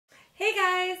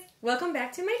Welcome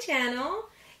back to my channel.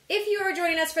 If you are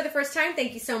joining us for the first time,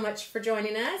 thank you so much for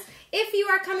joining us. If you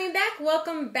are coming back,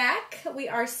 welcome back. We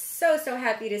are so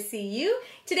happy to see you.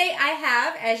 Today I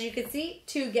have, as you can see,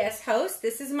 two guest hosts.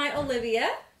 This is my Olivia.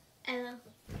 Hello.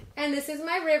 And this is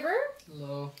my River.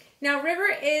 Hello. Now River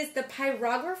is the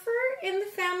pyrographer in the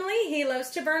family. He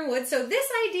loves to burn wood. So this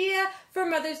idea for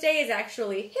Mother's Day is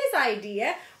actually his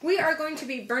idea. We are going to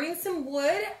be burning some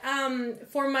wood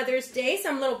for Mother's Day.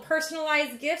 Some little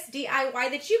personalized gifts,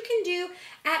 DIY, that you can do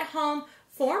at home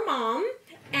for Mom.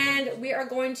 And we are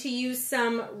going to use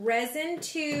some resin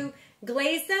to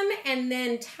glaze them and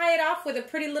then tie it off with a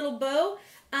pretty little bow.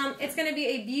 It's going to be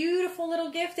a beautiful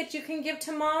little gift that you can give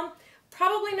to Mom.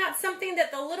 Probably not something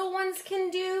that the little ones can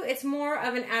do. It's more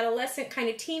of an adolescent kind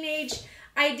of teenage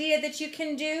idea that you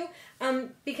can do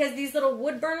because these little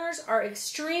wood burners are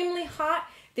extremely hot.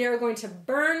 They are going to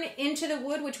burn into the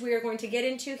wood, which we are going to get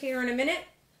into here in a minute.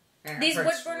 And These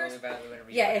wood burners,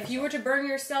 really if you were to burn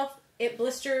yourself, it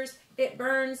blisters, it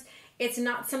burns. It's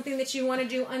not something that you want to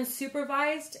do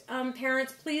unsupervised.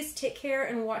 Parents, please take care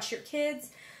and watch your kids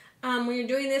when you're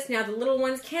doing this. Now, the little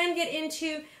ones can get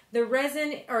into the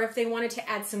resin, or if they wanted to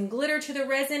add some glitter to the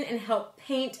resin and help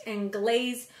paint and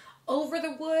glaze over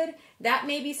the wood, that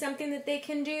may be something that they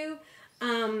can do.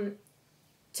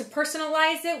 To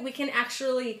personalize it, we can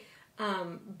actually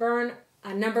burn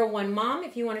a number one mom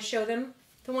if you want to show them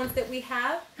the ones that we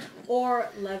have, or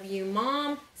love you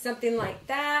mom, something like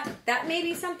that. That may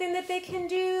be something that they can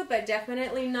do, but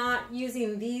definitely not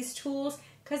using these tools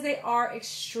because they are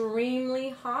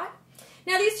extremely hot.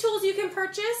 Now, these tools you can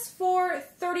purchase for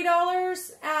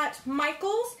 $30 at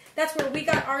Michael's. That's where we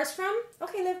got ours from.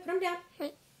 Okay, Liv, put them down.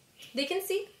 Wait. They can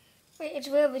see. Wait, it's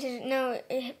weird because no,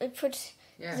 it puts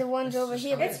the ones over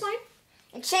here. It's fine.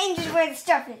 It changes where the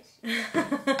stuff is.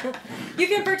 You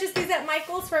can purchase these at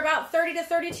Michael's for about $30 to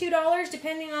 $32,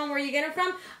 depending on where you get them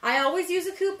from. I always use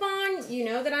a coupon. You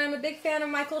know that I'm a big fan of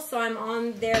Michael's, so I'm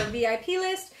on their VIP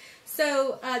list.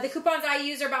 So the coupons I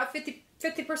use are about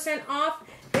 50% off.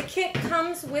 The kit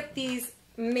comes with these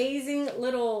amazing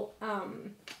little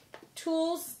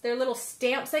tools. They're little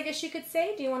stamps, I guess you could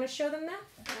say. Do you want to show them that?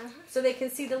 So they can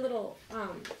see the little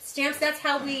stamps. That's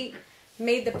how we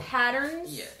made the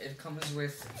patterns. Yeah, it comes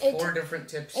with four different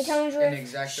tips, an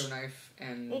X-Acto knife,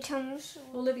 and it comes.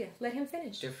 Olivia, let him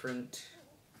finish. Different.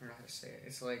 I don't know how to say it.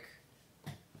 It's like,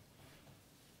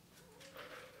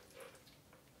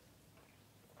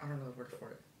 I don't know the word for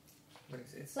it. What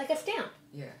is it? It's like a stamp.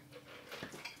 Yeah.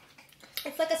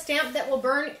 It's like a stamp that will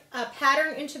burn a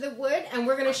pattern into the wood, and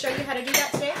we're going to show you how to do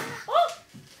that today. Oh,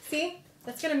 see?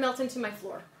 That's going to melt into my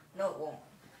floor. No, it won't.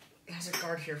 It has a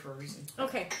guard here for a reason.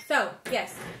 Okay, so,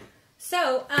 yes.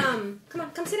 So, come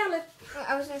on, come sit down, Liv.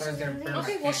 I was going to say something.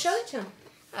 Okay, we'll show it to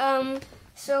him.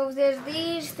 So there's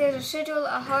these. There's a sigil,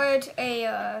 a heart,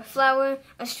 a flower,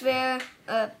 a sphere,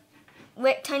 a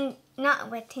not a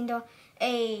rectangle,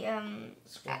 a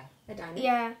diamond.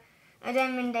 Yeah, a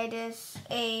diamond that is,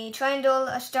 a triangle,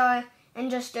 a star,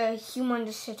 and just a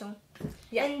humongous sigil.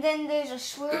 Yeah. And then there's a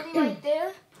swirl right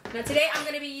there. Now today I'm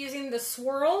going to be using the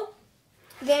swirl.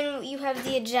 Then you have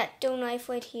the X-Acto knife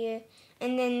right here,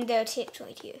 and then the tips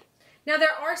right here. Now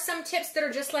there are some tips that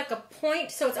are just like a point,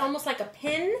 so it's almost like a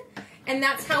pin, and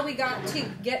that's how we got to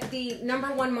get the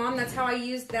number one mom. That's how I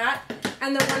used that.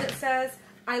 And the one that says,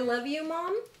 I love you,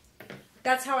 Mom,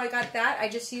 that's how I got that. I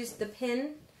just used the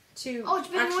pin to it's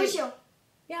been moisture.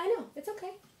 Yeah, I know. It's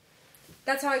okay.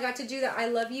 That's how I got to do the I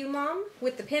love you, Mom,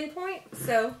 with the pinpoint.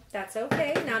 So that's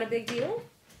okay. Not a big deal.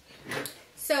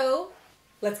 So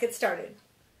let's get started.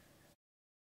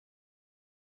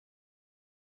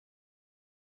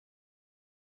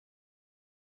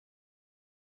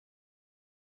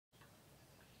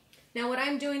 Now what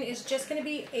I'm doing is just going to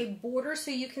be a border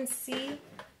so you can see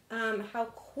how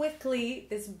quickly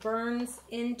this burns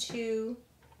into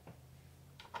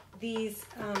these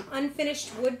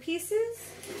unfinished wood pieces.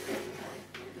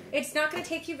 It's not going to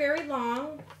take you very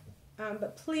long,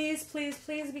 but please, please,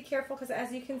 please be careful because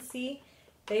as you can see,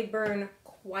 they burn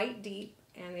quite deep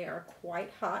and they are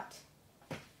quite hot.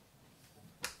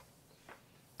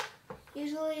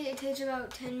 Usually it takes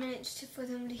about 10 minutes for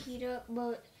them to heat up,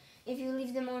 but if you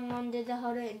leave them on longer, the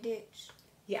hotter it gets.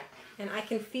 Yeah, and I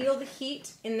can feel the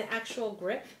heat in the actual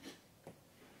grip.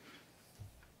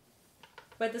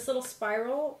 But this little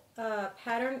spiral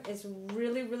pattern is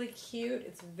really, really cute.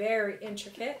 It's very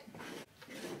intricate.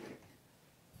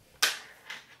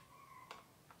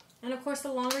 And of course,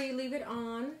 the longer you leave it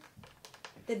on,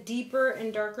 the deeper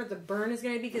and darker the burn is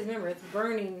going to be, because remember, it's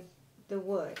burning the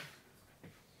wood.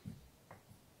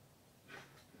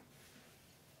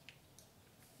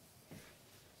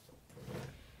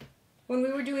 When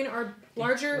we were doing our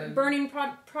larger burning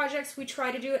projects, we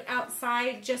try to do it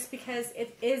outside just because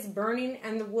it is burning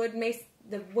and the wood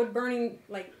burning,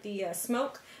 like the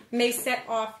smoke, may set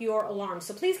off your alarm.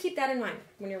 So please keep that in mind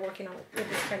when you're working on with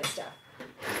this kind of stuff.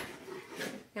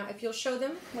 Now, if you'll show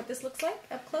them what this looks like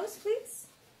up close, please.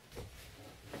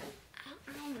 I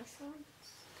don't know,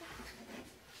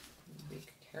 be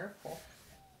careful.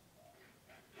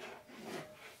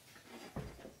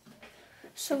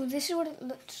 So this is what it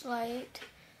looks like.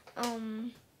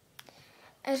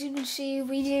 As you can see,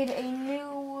 we did a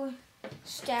new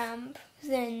stamp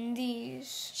than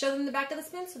these. Show them the back of the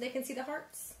spoon so they can see the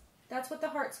hearts. That's what the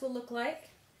hearts will look like.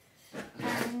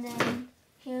 And then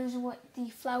here's what the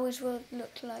flowers will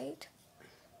look like.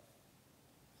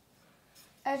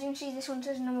 As you can see, this one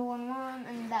says number 1 mom,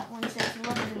 and that one says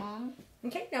love you, mom.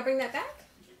 Okay, now bring that back.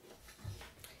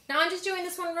 Now I'm just doing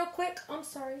this one real quick. I'm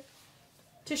sorry.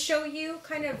 To show you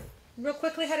kind of real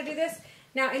quickly how to do this.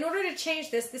 Now, in order to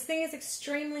change this thing is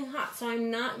extremely hot, so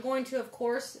I'm not going to, of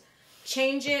course,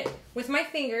 change it with my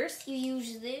fingers. You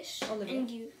use this, and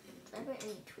you grab it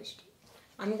and you twist it.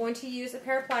 I'm going to use a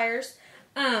pair of pliers.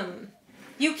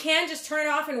 You can just turn it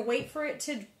off and wait for it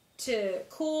to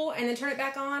cool and then turn it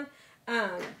back on.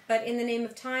 But in the name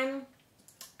of time,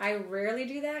 I rarely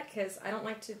do that because I don't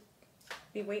like to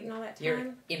be waiting all that time.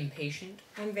 You're impatient?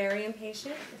 I'm very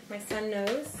impatient. My son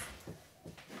knows.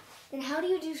 Then how do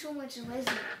you do so much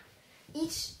resin?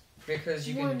 Because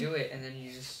you can do it and then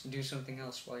you just do something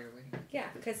else while you're waiting. Yeah,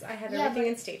 because I have everything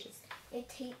in stages. It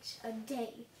takes a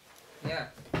day. Yeah.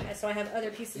 So I have other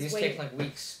pieces These waiting. take like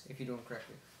weeks if you do them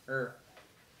correctly. Or,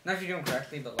 not if you do them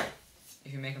correctly, but like,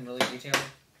 if you make them really detailed,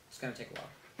 it's going to take a while.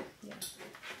 Yeah.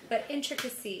 But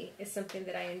intricacy is something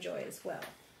that I enjoy as well.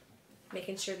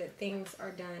 Making sure that things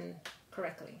are done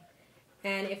correctly.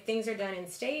 And if things are done in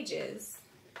stages,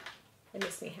 it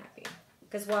makes me happy.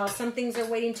 Because while some things are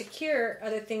waiting to cure,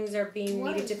 other things are being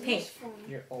needed to paint.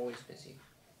 You're always busy.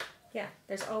 Yeah,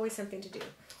 there's always something to do.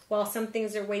 While some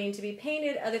things are waiting to be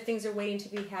painted, other things are waiting to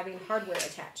be having hardware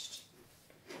attached.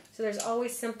 So there's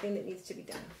always something that needs to be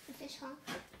done. Is this hot?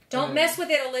 Don't mess with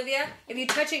it, Olivia. If you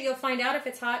touch it, you'll find out if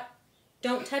it's hot.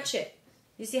 Don't touch it.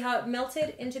 You see how it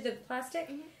melted into the plastic?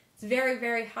 Mm-hmm. It's very,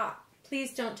 very hot.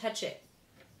 Please don't touch it.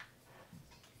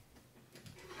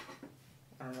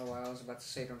 I don't know why I was about to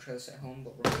say don't try this at home,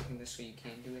 but we're making this so you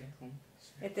can do it at home.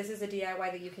 So. If this is a DIY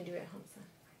that you can do at home, son.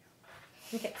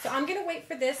 Okay, so I'm going to wait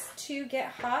for this to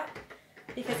get hot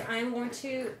because I'm going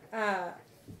to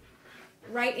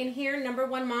write in here number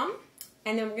 1 mom,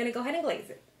 and then we're going to go ahead and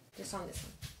glaze it. Just on this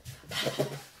one.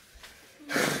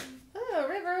 Oh,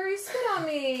 River, you spit on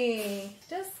me.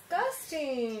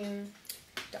 Disgusting.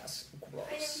 That's gross.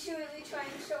 I am truly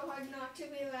trying so hard not to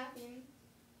be laughing.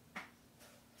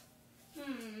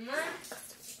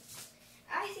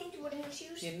 I think wooden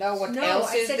shoes. You know what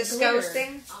else is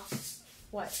disgusting? Oh.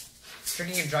 What?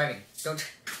 Drinking and driving.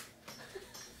 Don't.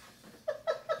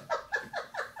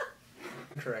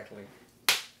 Correctly.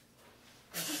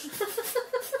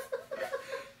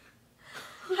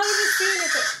 How does it feel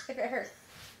if it hurt?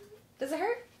 Does it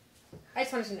hurt? I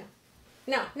just wanted to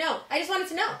know. No, I just wanted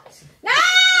to know. No!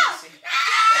 Let me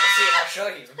see, I'll show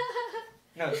you.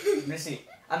 No, let me see.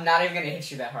 I'm not even going to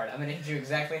hit you that hard. I'm going to hit you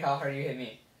exactly how hard you hit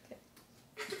me.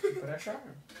 Okay. But I tried.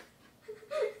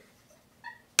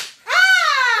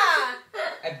 Ah!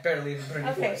 I barely even put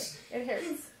any force. It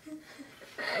hurts.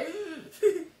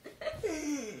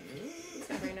 It's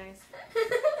not very nice.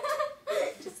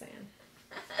 Just saying.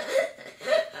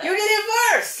 You did it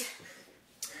first!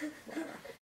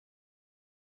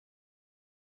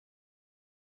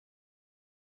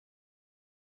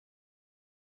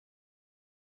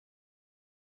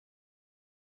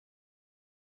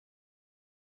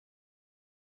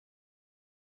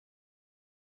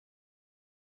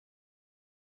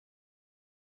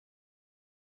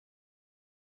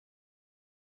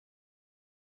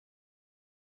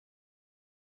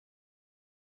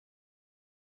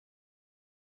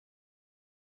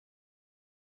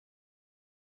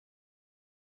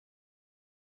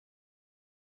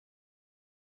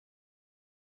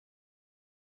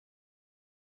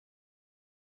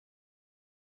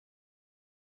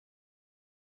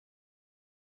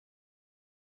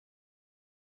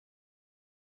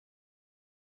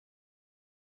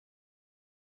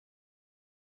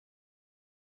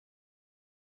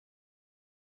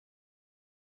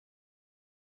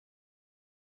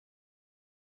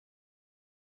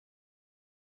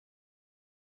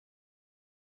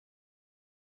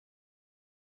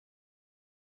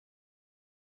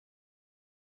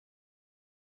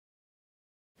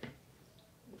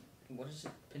 What is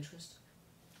it? Pinterest?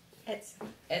 Etsy.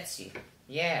 Etsy.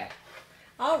 Yeah.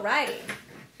 Alrighty.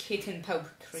 Kitten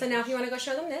poke. So now if you want to go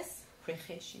show them this.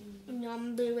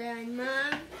 Number one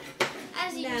mom.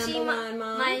 As you can see,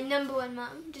 my number one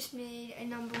mom just made a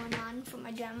number one man for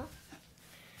my drama.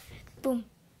 Boom.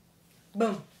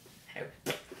 Boom.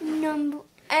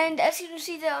 And as you can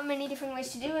see, there are many different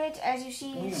ways to do it. As you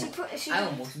see, I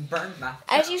almost burned my.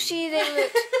 As you see, they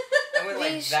look. I went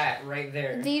like that right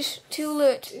there. These two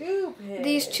look.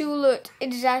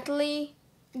 Exactly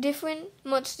different,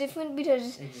 much different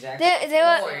because there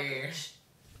are.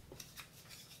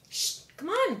 Shh, come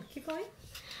on, keep going.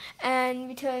 And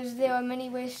because there are many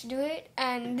ways to do it,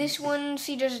 and this one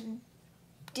she just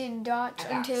did dots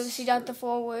until she got the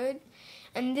forward,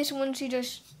 and this one she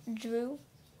just drew.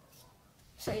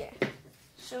 So yeah,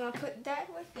 so I'll put that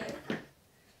right there.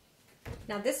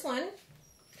 Now this one,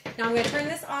 now I'm going to turn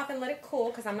this off and let it cool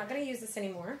because I'm not going to use this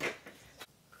anymore.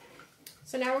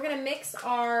 So now we're going to mix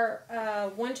our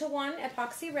 1-to-1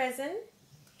 epoxy resin.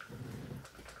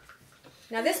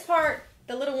 Now this part,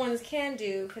 the little ones can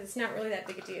do because it's not really that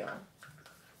big a deal.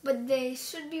 But they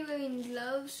should be wearing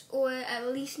gloves, or at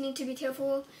least need to be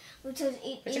careful because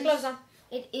Put your gloves on.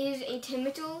 It is a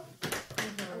chemical.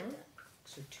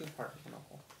 It's a 2-part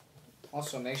chemical.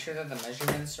 Also, make sure that the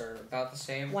measurements are about the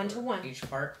same. 1-to-1. Each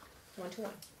part. 1-to-1.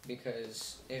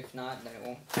 Because if not, then it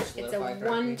won't It's a solidify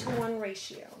correctly. 1-to-1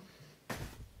 ratio.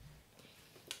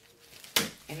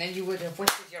 And then you would have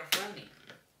went with your brownie.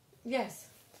 Yes,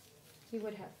 you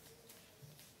would have.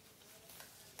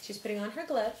 She's putting on her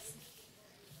gloves.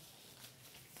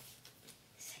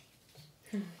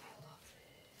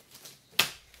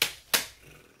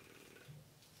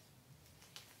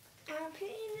 I'm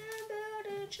peanut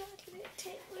butter chocolate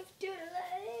cake with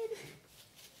delight.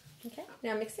 Okay,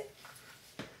 now mix it.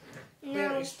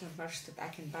 Where is the first that I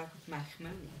can buy with my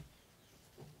money?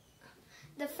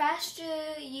 The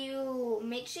faster you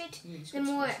mix it, the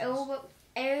more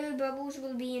air bubbles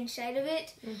will be inside of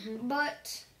it.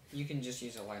 But you can just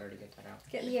use a lighter to get that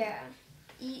out. Yeah,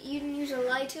 you can use a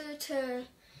lighter to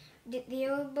get the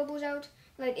air bubbles out.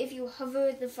 Like if you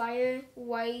hover the fire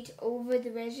right over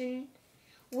the resin,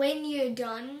 when you're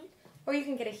done. Or you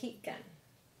can get a heat gun.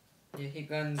 Yeah, heat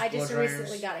guns. I just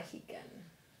recently got a heat gun.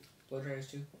 Blow dryers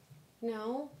too.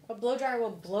 No, a blow dryer will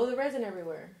blow the resin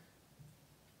everywhere.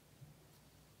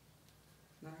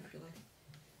 Not if you like.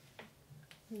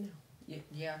 No.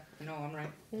 Yeah, no, I'm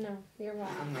right. No, you're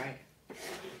wrong. I'm right.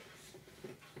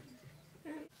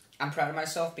 I'm proud of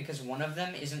myself because one of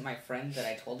them isn't my friend that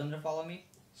I told him to follow me.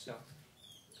 So.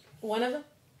 One of them?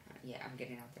 Yeah, I'm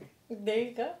getting out there. There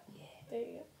you go. Yeah. There you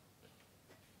go.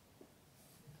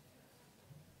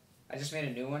 I just made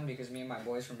a new one because me and my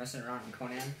boys were messing around in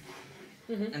Conan.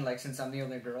 And like, since I'm the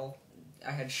only girl,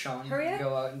 I had Sean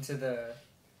go out into the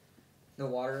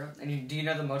water. And do you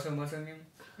know the Moto Moto meme?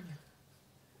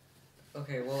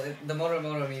 Okay, well, the Moto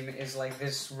Moto meme is like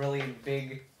this really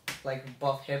big, like,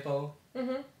 buff hippo.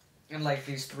 And like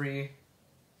these 3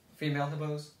 female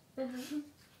hippos. And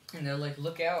they're like,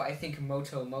 look out, I think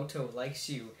Moto Moto likes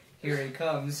you. Here he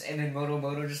comes. And then Moto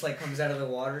Moto just like comes out of the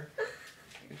water.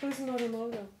 Who's Moto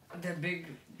Moto? That big,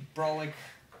 brolic,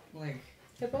 like...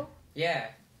 Hippo? Yeah.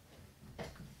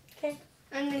 Okay.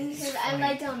 And then he says, I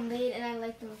like them late and I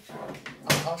like them.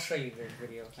 I'll show you the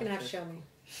video. You're gonna have to show me.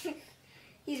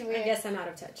 He's weird. I guess I'm out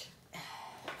of touch.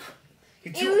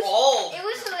 You're too old! It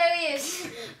was hilarious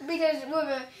because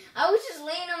I was just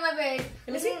laying on my bed.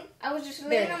 I was just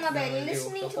laying on my bed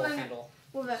listening to my...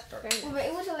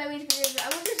 It was hilarious because I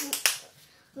was just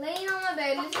laying on my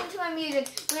bed listening to my music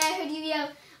when I heard you yell,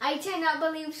 I cannot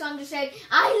believe Sandra said,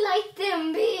 I like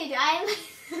them big. I like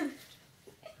them.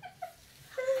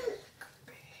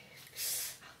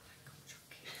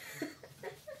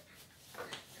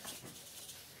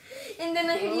 And then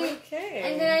I heard you.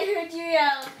 And then I heard you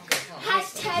yell.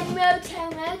 Hashtag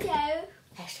Moto Moto.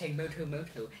 Hashtag Moto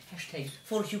Moto. Hashtag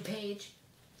for you page.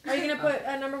 Are you gonna put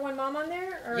a number 1 mom on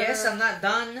there? Or? Yes, I'm not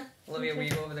done. Olivia, will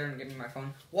you go over there and give me my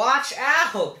phone? Watch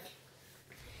out!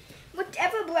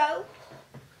 Whatever, bro.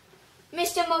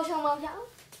 Mr. Moto Moto.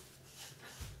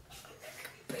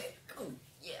 Big. Oh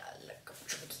yeah, like a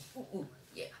chunky. Ooh,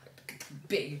 yeah.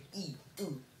 Big E.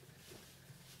 Ooh.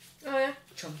 Oh yeah.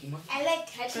 Chunky monkey. I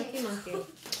like touching. Chunky monkey.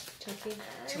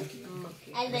 Chunky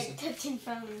monkey. I like touching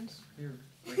phones. You're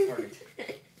retarded.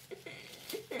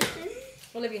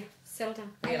 Olivia, settle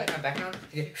down. Hey, like my background?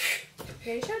 Yeah,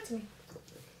 you show it to me.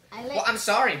 Well, I'm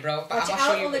sorry, bro. But Watch I'll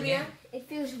out, show you Olivia. again. It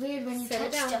feels weird when you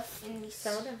touch stuff in these.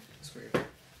 Settle down. It's weird.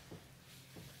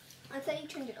 I thought you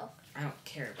turned it off. I don't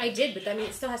care. I did, but I mean,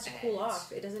 it still has to cool off.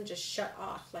 It doesn't just shut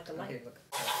off like a light. Okay, look.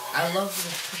 I love the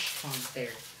push tones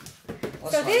there.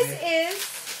 So this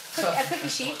is a cookie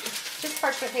sheet, just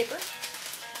parchment paper.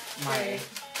 my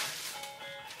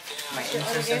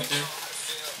intercessor,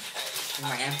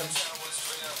 my anthem.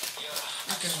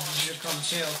 I just want you to come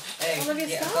chill. Hey, Olivia,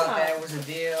 yeah, I stop. thought that was a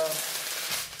deal.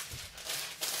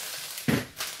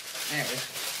 Anyways.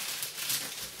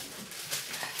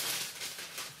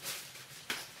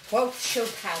 Quote show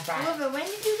power. Oliver, when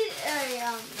did you do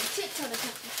TikTok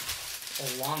account? A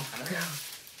long time ago.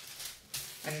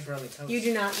 I just really toast. You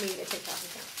do not need a TikTok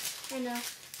account. I know.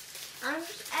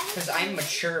 Because I'm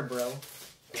mature, bro.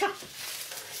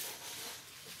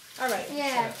 Alright.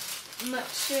 Yeah.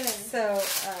 Mature. So,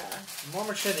 I'm more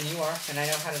mature than you are, and I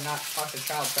know how to not talk to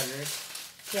child predators.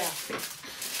 yeah.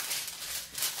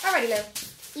 Alrighty, Lou.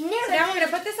 You never So now we're going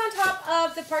to put this on top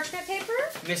of the parchment paper.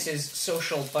 Mrs.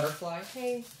 Social Butterfly.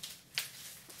 Okay.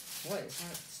 What?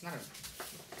 It's not a...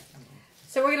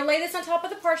 So we're going to lay this on top of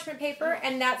the parchment paper,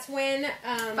 and that's when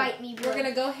Bite me, bro. we're going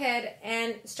to go ahead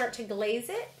and start to glaze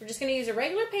it. We're just going to use a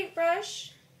regular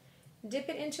paintbrush, dip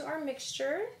it into our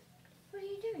mixture, What are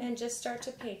you doing? and just start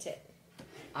to paint it.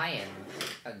 I am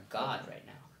a god right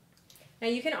now. Now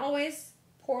you can always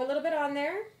pour a little bit on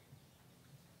there.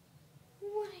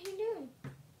 What are you doing?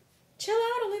 Chill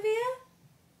out, Olivia.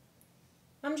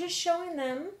 I'm just showing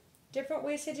them different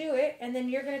ways to do it, and then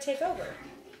you're going to take over.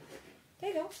 There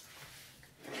you go.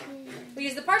 We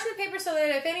use the parchment paper so that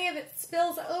if any of it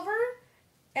spills over,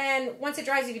 and once it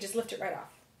dries, you can just lift it right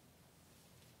off.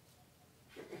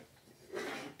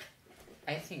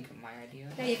 I think my idea...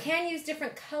 Now you can use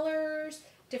different colors,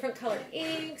 different colored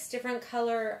inks, different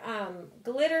color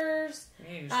glitters.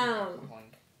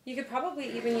 You could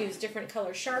probably even use different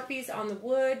color Sharpies on the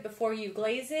wood before you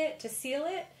glaze it to seal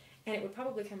it, and it would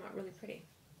probably come out really pretty.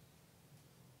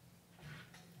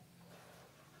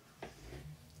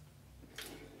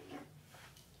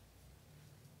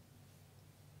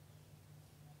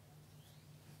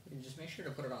 Just make sure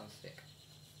to put it on thick.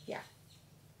 Yeah.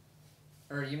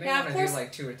 Or you may Now, want of to course- do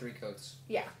like 2 or 3 coats.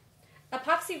 Yeah.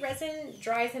 Epoxy resin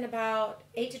dries in about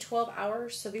 8 to 12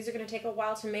 hours, so these are going to take a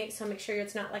while to make, so make sure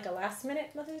it's not like a last minute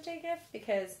Mother's Day gift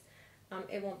because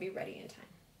it won't be ready in time.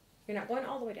 You're not going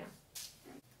all the way down.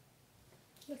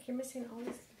 Look, you're missing all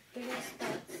these bigger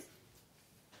spots.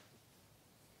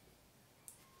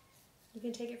 You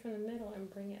can take it from the middle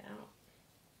and bring it out.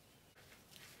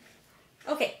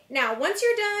 Okay, now once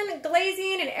you're done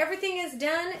glazing and everything is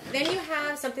done, then you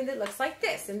have something that looks like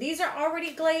this. And these are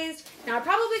already glazed. Now I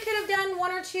probably could have done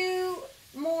 1 or 2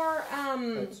 more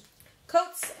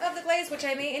coats of the glaze, which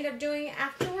I may end up doing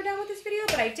after we're done with this video.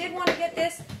 But I did want to get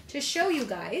this to show you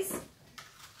guys.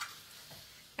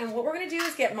 And what we're going to do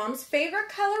is get Mom's favorite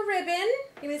color ribbon.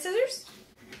 Give me the scissors.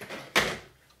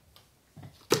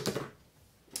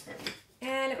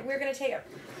 And we're going to take a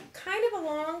kind of a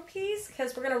long piece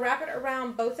because we're going to wrap it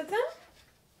around both of them.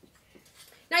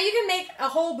 Now you can make a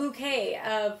whole bouquet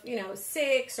of,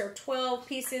 6 or 12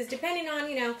 pieces depending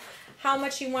on, how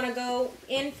much you want to go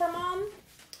in for Mom,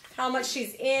 how much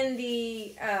she's in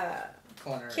the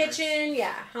kitchen,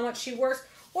 yeah, how much she works,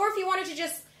 or if you wanted to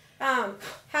just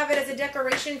have it as a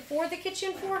decoration for the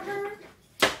kitchen for her.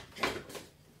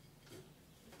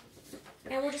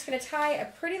 And we're just going to tie a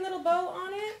pretty little bow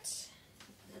on it.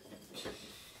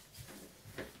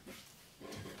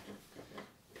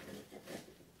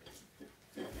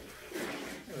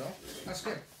 That's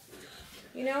good.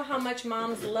 You know how much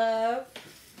moms love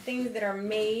things that are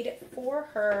made for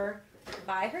her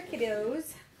by her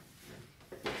kiddos.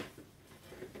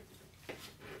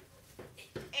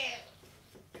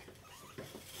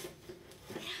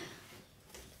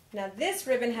 Now this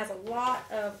ribbon has a lot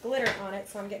of glitter on it,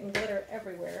 so I'm getting glitter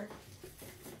everywhere.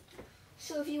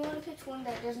 So if you want to pick one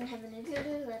that doesn't have any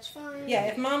glitter, that's fine. Yeah,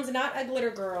 if Mom's not a glitter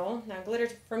girl, now glitter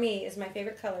for me is my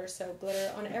favorite color, so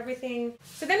glitter on everything.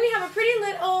 So then we have a pretty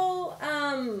little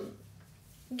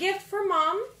gift for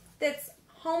Mom that's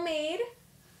homemade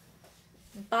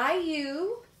by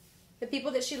you, the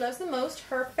people that she loves the most,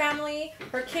 her family,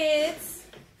 her kids,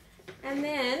 and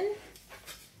then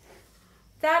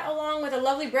that along with a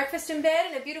lovely breakfast in bed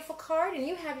and a beautiful card, and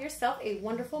you have yourself a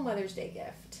wonderful Mother's Day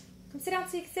gift. Come sit down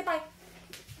so you can say bye.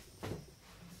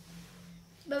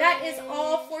 That is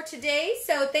all for today,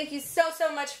 so thank you so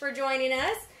much for joining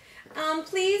us.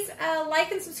 Please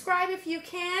like and subscribe if you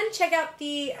can. Check out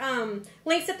the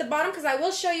links at the bottom because I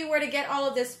will show you where to get all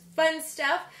of this fun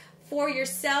stuff for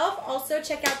yourself. Also,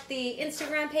 check out the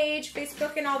Instagram page,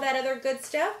 Facebook, and all that other good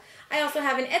stuff. I also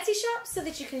have an Etsy shop so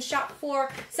that you can shop for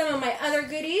some of my other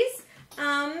goodies.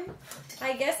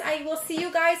 I guess I will see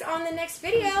you guys on the next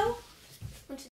video.